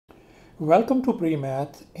Welcome to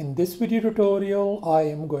Premath. In this video tutorial, I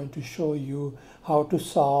am going to show you how to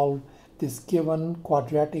solve this given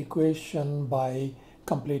quadratic equation by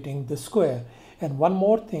completing the square. And one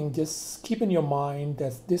more thing, just keep in your mind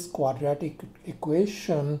that this quadratic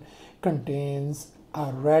equation contains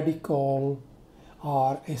a radical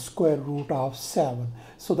or a square root of 7.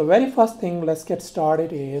 So the very first thing, let's get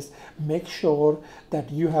started, is make sure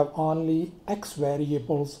that you have only x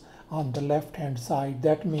variables on the left hand side.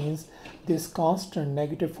 That means this constant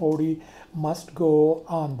negative 40 must go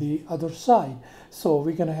on the other side. So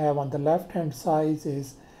we're going to have on the left hand side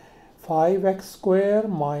is 5x squared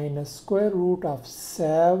minus square root of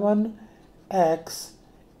 7x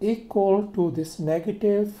equal to this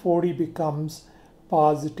negative 40 becomes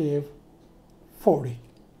positive 40.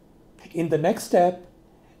 In the next step,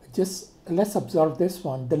 just let's observe this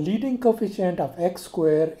one. The leading coefficient of x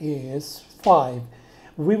squared is 5.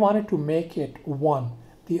 We wanted to make it 1.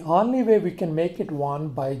 The only way we can make it 1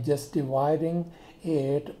 by just dividing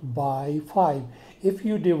it by 5. If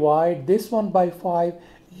you divide this one by 5,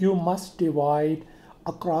 you must divide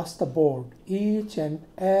across the board each and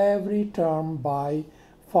every term by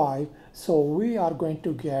 5. So we are going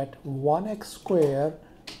to get 1x squared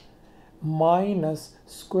minus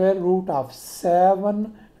square root of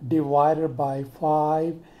 7 divided by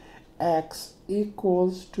 5x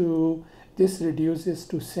equals to, this reduces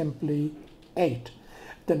to simply 8.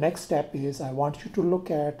 The next step is I want you to look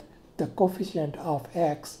at the coefficient of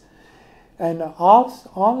x, and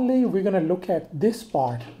only we're going to look at this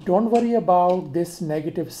part. Don't worry about this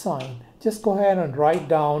negative sign. Just go ahead and write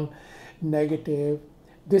down negative,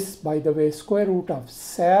 this by the way, square root of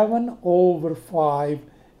 7 over 5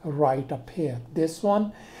 right up here, this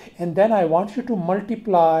one. And then I want you to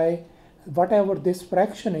multiply whatever this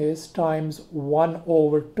fraction is times 1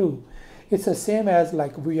 over 2. It's the same as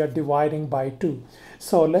like we are dividing by 2.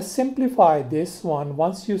 So let's simplify this one.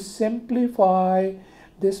 Once you simplify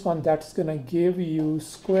this one, that's going to give you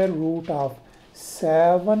square root of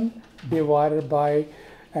 7 divided by,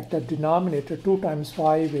 at the denominator, 2 times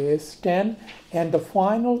 5 is 10. And the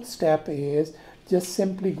final step is just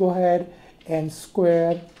simply go ahead and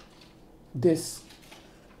square this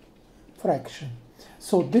fraction.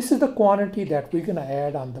 So this is the quantity that we're going to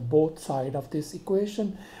add on the both side of this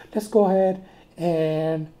equation. Let's go ahead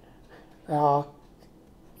and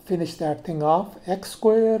finish that thing off. X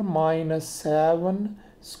squared minus 7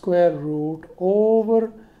 square root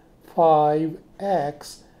over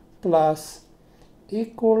 5x plus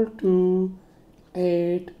equal to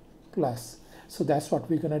 8 plus. So that's what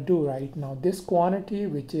we're going to do right now. This quantity,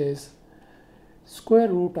 which is square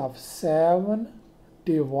root of 7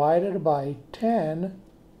 divided by 10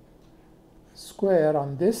 square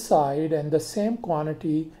on this side, and the same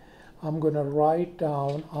quantity I'm going to write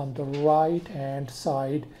down on the right hand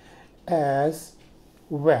side as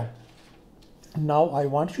well. Now I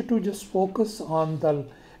want you to just focus on the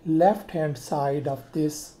left hand side of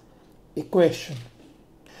this equation.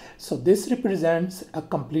 So this represents a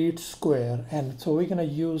complete square, and so we're going to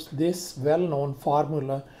use this well-known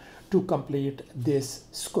formula to complete this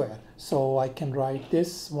square. So I can write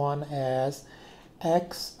this one as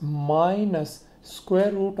x minus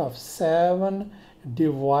square root of 7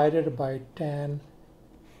 divided by 10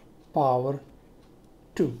 power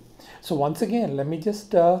 2. So once again, let me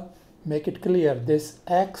just make it clear. This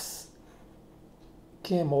x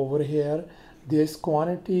came over here, this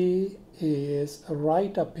quantity is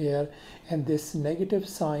right up here, and this negative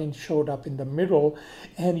sign showed up in the middle,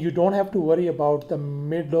 and you don't have to worry about the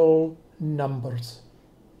middle numbers.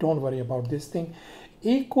 Don't worry about this thing.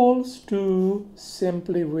 Equals to,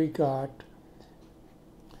 simply we got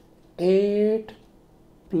 8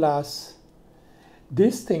 plus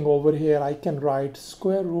this thing over here. I can write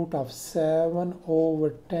square root of 7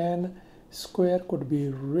 over 10 square could be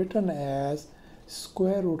written as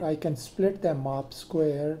square root, I can split them up,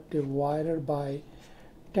 square divided by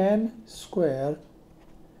 10 square.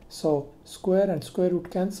 So square and square root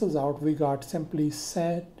cancels out. We got simply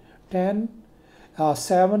 7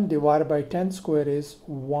 divided by 10 square is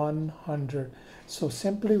 100. So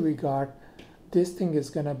simply we got, this thing is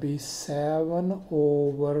going to be 7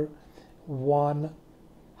 over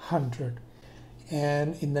 100.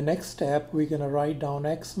 And in the next step, we're going to write down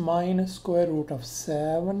x minus square root of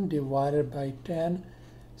 7 divided by 10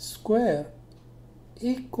 square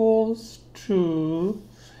equals to,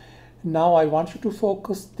 now I want you to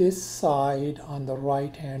focus this side on the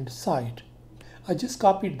right hand side. I just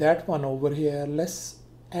copied that one over here. Let's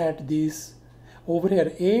add these over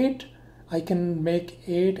here. 8, I can make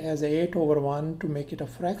 8 as 8 over 1 to make it a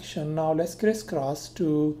fraction. Now let's crisscross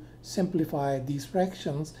to simplify these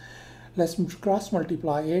fractions. Let's cross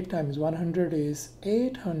multiply. 8 times 100 is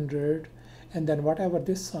 800, and then whatever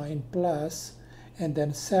this sign plus, and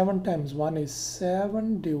then 7 times 1 is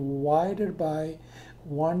 7 divided by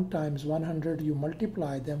 1 times 100. You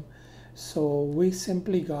multiply them, so we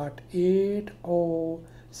simply got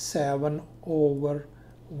 807 over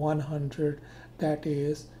 100. That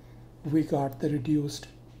is, we got the reduced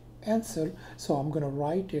answer. So I'm going to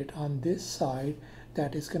write it on this side.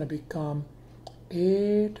 That is going to become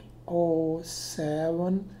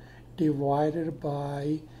 807 divided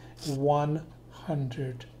by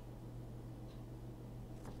 100.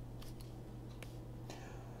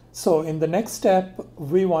 So in the next step,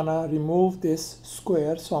 we want to remove this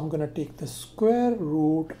square. So I'm going to take the square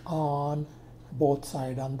root on both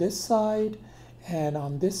sides, on this side and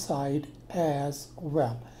on this side as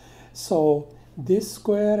well. So this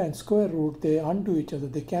square and square root, they undo each other,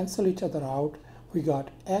 they cancel each other out. We got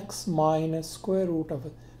x minus square root of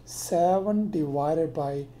 7 divided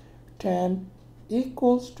by 10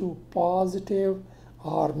 equals to positive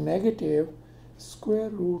or negative square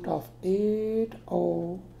root of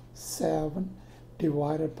 807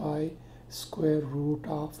 divided by square root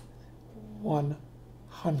of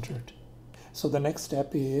 100. So the next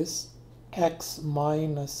step is x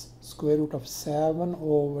minus square root of 7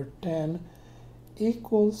 over 10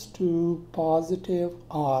 equals to positive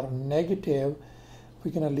or negative.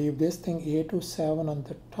 We're going to leave this thing 807 on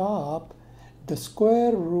the top. The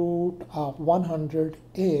square root of 100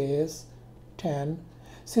 is 10.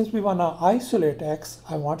 Since we want to isolate x,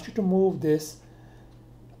 I want you to move this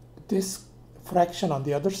fraction on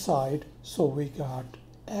the other side. So we got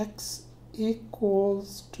x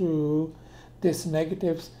equals to this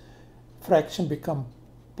negative fraction become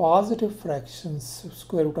positive fractions,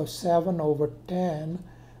 square root of 7 over 10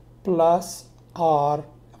 plus or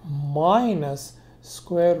minus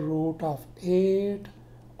square root of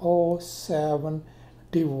 807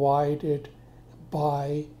 divided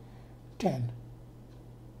by 10.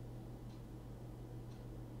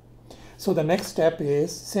 So the next step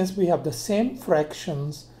is, since we have the same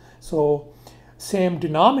fractions, so same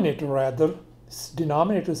denominator rather,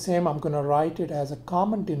 denominator same, I'm going to write it as a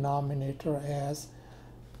common denominator as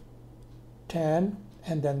 10,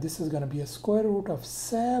 and then this is going to be a square root of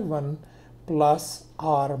 7 plus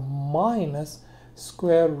or minus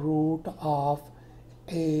square root of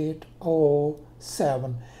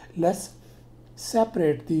 807. Let's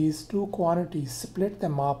separate these two quantities, split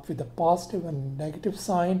them up with a positive and negative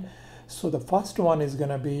sign. So the first one is going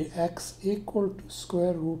to be x equal to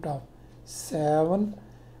square root of 7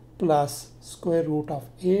 plus square root of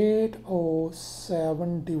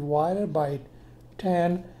 807 divided by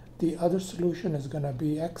 10. The other solution is going to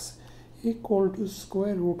be x equal to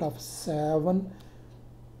square root of 7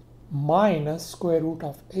 minus square root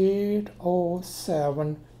of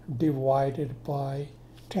 807 divided by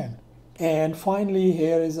 10. And finally,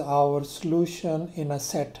 here is our solution in a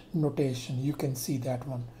set notation. You can see that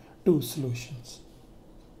one, two solutions.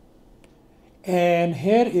 And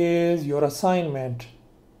here is your assignment.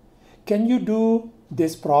 Can you do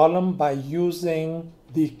this problem by using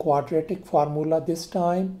the quadratic formula this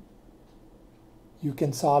time? You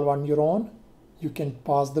can solve on your own. You can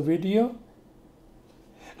pause the video.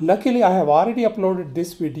 Luckily, I have already uploaded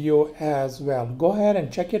this video as well. Go ahead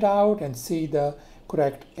and check it out and see the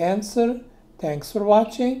correct answer. Thanks for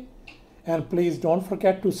watching. And please don't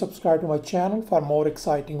forget to subscribe to my channel for more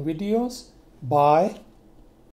exciting videos. Bye.